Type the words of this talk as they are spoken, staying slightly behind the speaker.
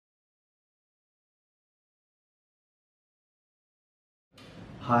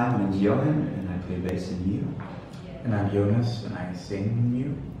Hi, my name is Johan and I play bass in Mew. And I'm Jonas and I sing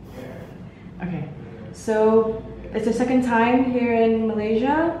Mew. Okay, so it's the second time here in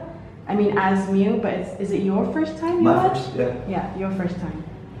Malaysia. I mean, as Mew, but is it your first time? My first, yeah. Yeah, your first time.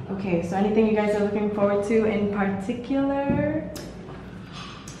 Okay, so anything you guys are looking forward to in particular?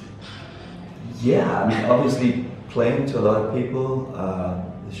 Yeah, I mean, obviously playing to a lot of people.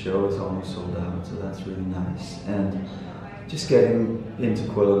 The show is almost sold out, so that's really nice. And just getting into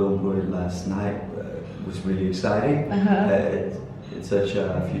Kuala Lumpur last night was really exciting. It's such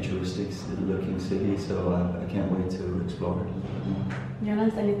a futuristic looking city, so I can't wait to explore it a little bit more.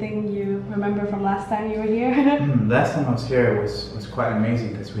 Jonas, anything you remember from last time you were here? Last time I was here was quite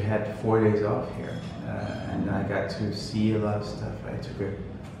amazing because we had 4 days off here, and I got to see a lot of stuff. I took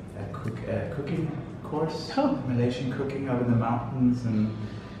a cooking course, Malaysian cooking out in the mountains, and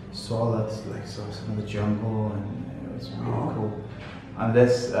saw some of the jungle, and it was really cool.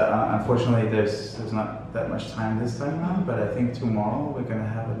 Unfortunately, there's not that much time this time around, but I think tomorrow we're gonna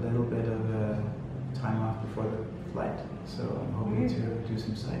have a little bit of time off before the flight, so I'm hoping to do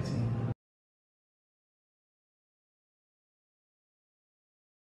some sightseeing.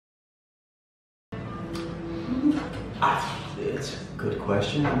 It's a good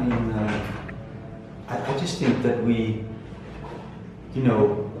question. I mean, I just think that we,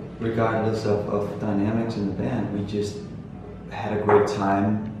 regardless of dynamics in the band, we just had a great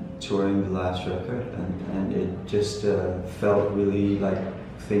time touring the last record, and it just felt really like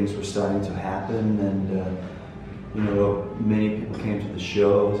things were starting to happen, and many people came to the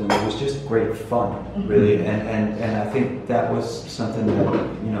shows, and it was just great fun, really. And I think that was something that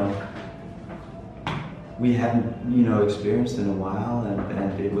we hadn't experienced in a while,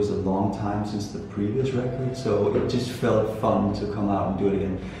 and it was a long time since the previous record, so it just felt fun to come out and do it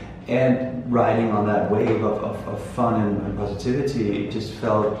again. And riding on that wave of fun and positivity, it just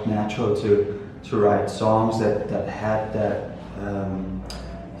felt natural to write songs that had that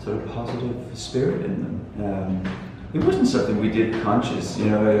sort of positive spirit in them. It wasn't something we did consciously.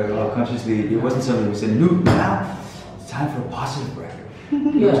 It wasn't something we said, now it's time for a positive record.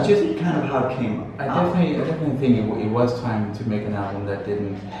 It was just kind of how it came I out. definitely think it was time to make an album that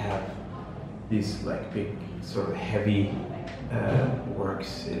didn't have these big sort of heavy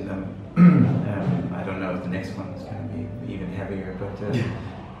works in them. I don't know if the next one is going to be even heavier,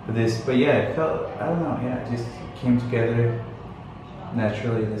 but yeah, it felt, I don't know, yeah, it just came together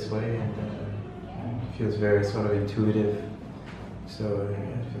naturally this way, and it feels very sort of intuitive, so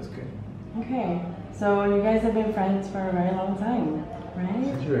yeah, it feels good. Okay, so you guys have been friends for a very long time, right?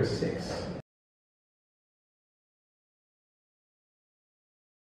 Since you were 6.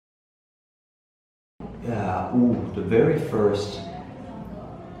 Yeah, the very first.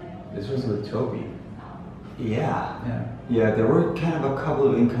 This was with Toby. Yeah, there were kind of a couple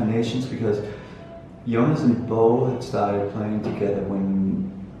of incarnations, because Jonas and Bo had started playing together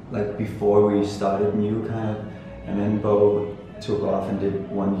before we started Mew, kind of, and then Bo took off and did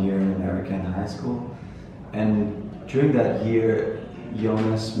 1 year in America in high school, and during that year,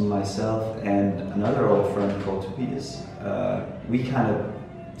 Jonas, myself, and another old friend called Tobias, we kind of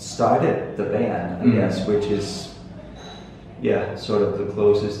started the band, I guess, which is, sort of the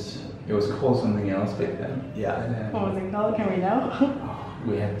closest. It was called something else back then. Yeah. What was it called? Can we know?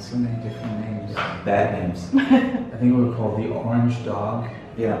 We had so many different names. Bad names. I think we were called the Orange Dog.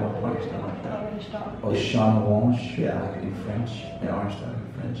 Yeah. Orange Dog. Orange Dog. Or Jean Orange, Yeah. in French. The Orange Dog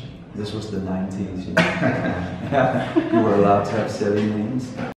in French. This was the 90s, you were allowed to have silly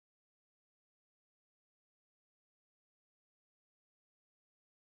names.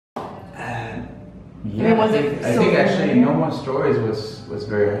 I think actually No More Stories was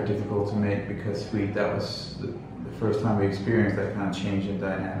very difficult to make, because that was the first time we experienced that kind of change in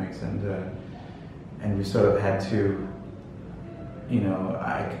dynamics, and we sort of had to,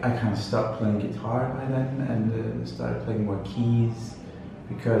 I kind of stopped playing guitar by then and started playing more keys,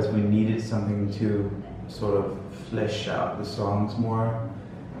 because we needed something to sort of flesh out the songs more,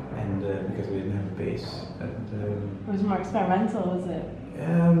 and because we didn't have a bass. It was more experimental, was it?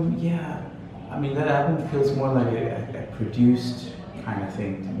 Yeah. I mean, that album feels more like a produced kind of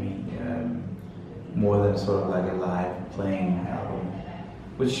thing to me, more than sort of like a live playing album,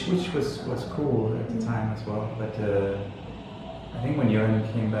 which was cool at the time as well. But I think when Johan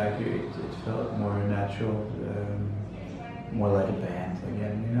came back, it felt more natural, more like a band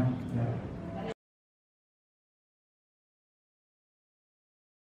again,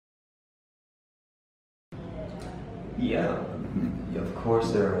 Yeah, of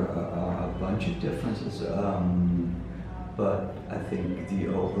course there are a bunch of differences, but I think the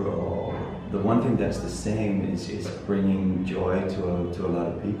overall the one thing that's the same is bringing joy to a lot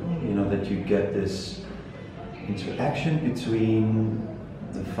of people. You know, that you get this interaction between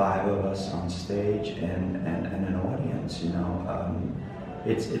the five of us on stage and an audience. You know,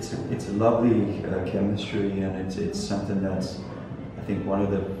 it's a lovely chemistry, and it's something that's, I think, one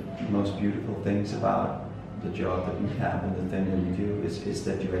of the most beautiful things about the job that we have and the thing that we do is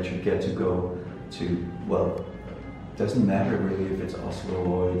that you actually get to go to, well, it doesn't matter really if it's Oslo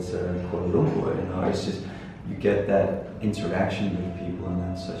or it's Kuala Lumpur, you know, it's just, you get that interaction with people, and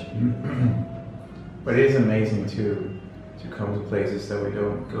that's such a beautiful thing. But it is amazing to come to places that we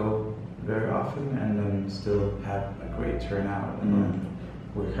don't go very often and then still have a great turnout. And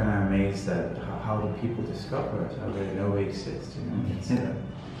we're kind of amazed at how do people discover us, how do they know we exist, you know,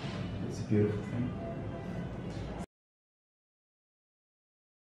 it's a beautiful thing.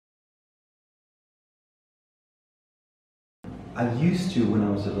 I used to when I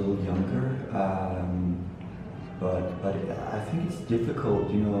was a little younger, but I think it's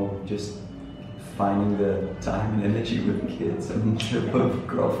difficult, you know, just finding the time and energy with kids and with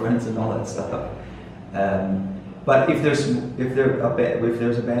girlfriends and all that stuff. But if there's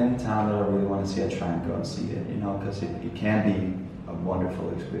a band in town that I really want to see, I try and go and see it, you know, because it can be a wonderful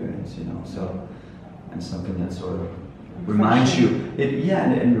experience, you know. So, and something that sort of reminds you,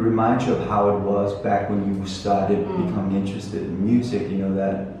 and it reminds you of how it was back when you started becoming interested in music. You know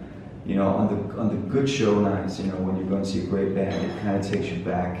that, you know, on the good show nights, you know, when you're going to see a great band, it kind of takes you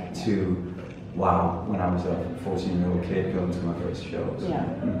back to, wow, when I was a 14-year-old kid going to my first shows. Yeah.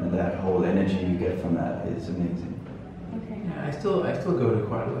 And that whole energy you get from that is amazing. Okay. Yeah, I still go to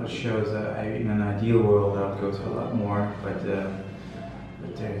quite a lot of shows. In an ideal world, I would go to a lot more, but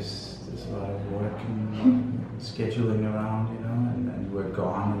there's a lot of work and scheduling around, you know, and we're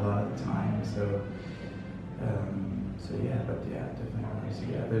gone a lot of the time. So definitely want to see.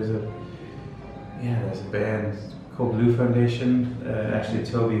 There's a band called Blue Foundation. Actually,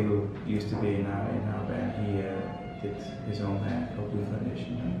 Toby, who used to be in our band, he did his own band called Blue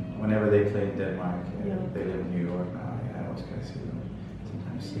Foundation. And whenever they play in Denmark, they live in New York now. I always go see them.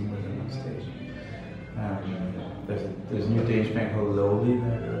 Sometimes sing with them on stage. There's a new Danish band called Lowly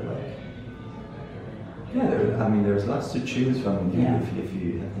that I really like. Yeah, I mean, there's lots to choose from if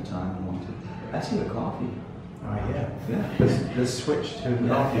you have the time and want to. I see the coffee. Oh yeah. Yeah. Let's switch to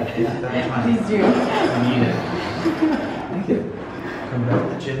coffee. Please do. I need it. Thank you. Come back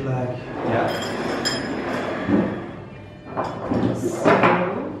the jet lag. Yeah. So,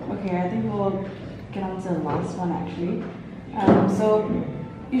 okay, I think we'll get on to the last one actually. So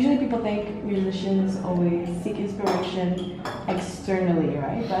usually people think musicians always seek inspiration externally,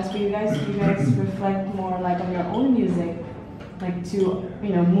 right? But as for you guys reflect more like on your own music, like to, you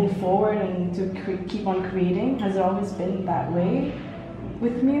know, move forward and to keep on creating. Has it always been that way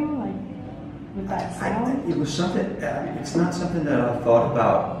with you, like with that sound? It was something. It's not something that I thought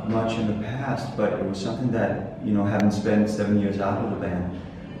about much in the past, but it was something that, you know, having spent 7 years out of the band,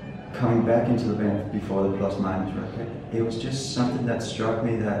 coming back into the band before the Plus Minus record, it was just something that struck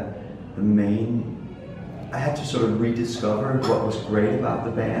me that I had to sort of rediscover what was great about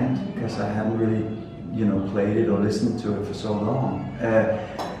the band, because I hadn't really, you know, played it or listened to it for so long.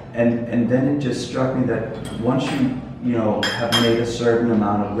 And then it just struck me that once you know, have made a certain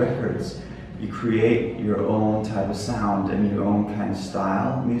amount of records, you create your own type of sound and your own kind of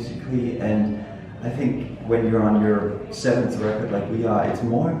style musically. And I think when you're on your 7th record like we are, it's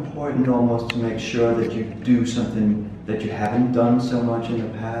more important almost to make sure that you do something that you haven't done so much in the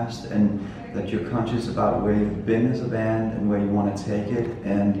past, and that you're conscious about where you've been as a band and where you want to take it,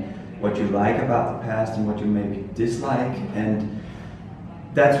 and what you like about the past and what you maybe dislike. And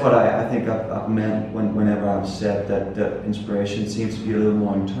that's what I think I've meant whenever I've said that the inspiration seems to be a little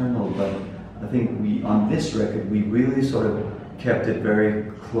more internal. But I think on this record, we really sort of kept it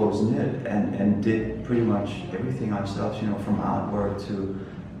very close-knit and did pretty much everything ourselves, you know, from artwork to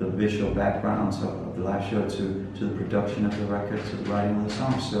the visual backgrounds of the live show to the production of the record to the writing of the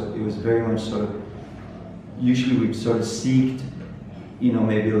songs. So it was very much sort of, usually we sort of seeked, you know,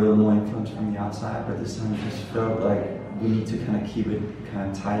 maybe a little more influence from the outside, but this time it just felt like we need to kind of keep it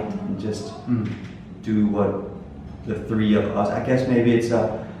kind of tight and just do what the three of us, I guess maybe it's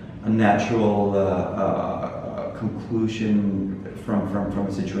a natural conclusion from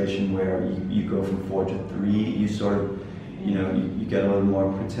a situation where you go from 4 to 3, you sort of, you know, you get a little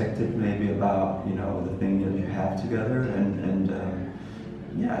more protected maybe about, you know, the thing that you have together, and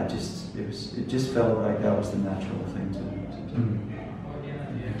yeah, it just felt like that was the natural thing to do.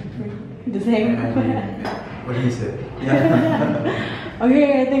 The same. What do you say? Yeah.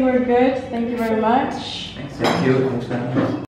 Okay, I think we're good. Thank you very much. Thank you. Thanks for having us.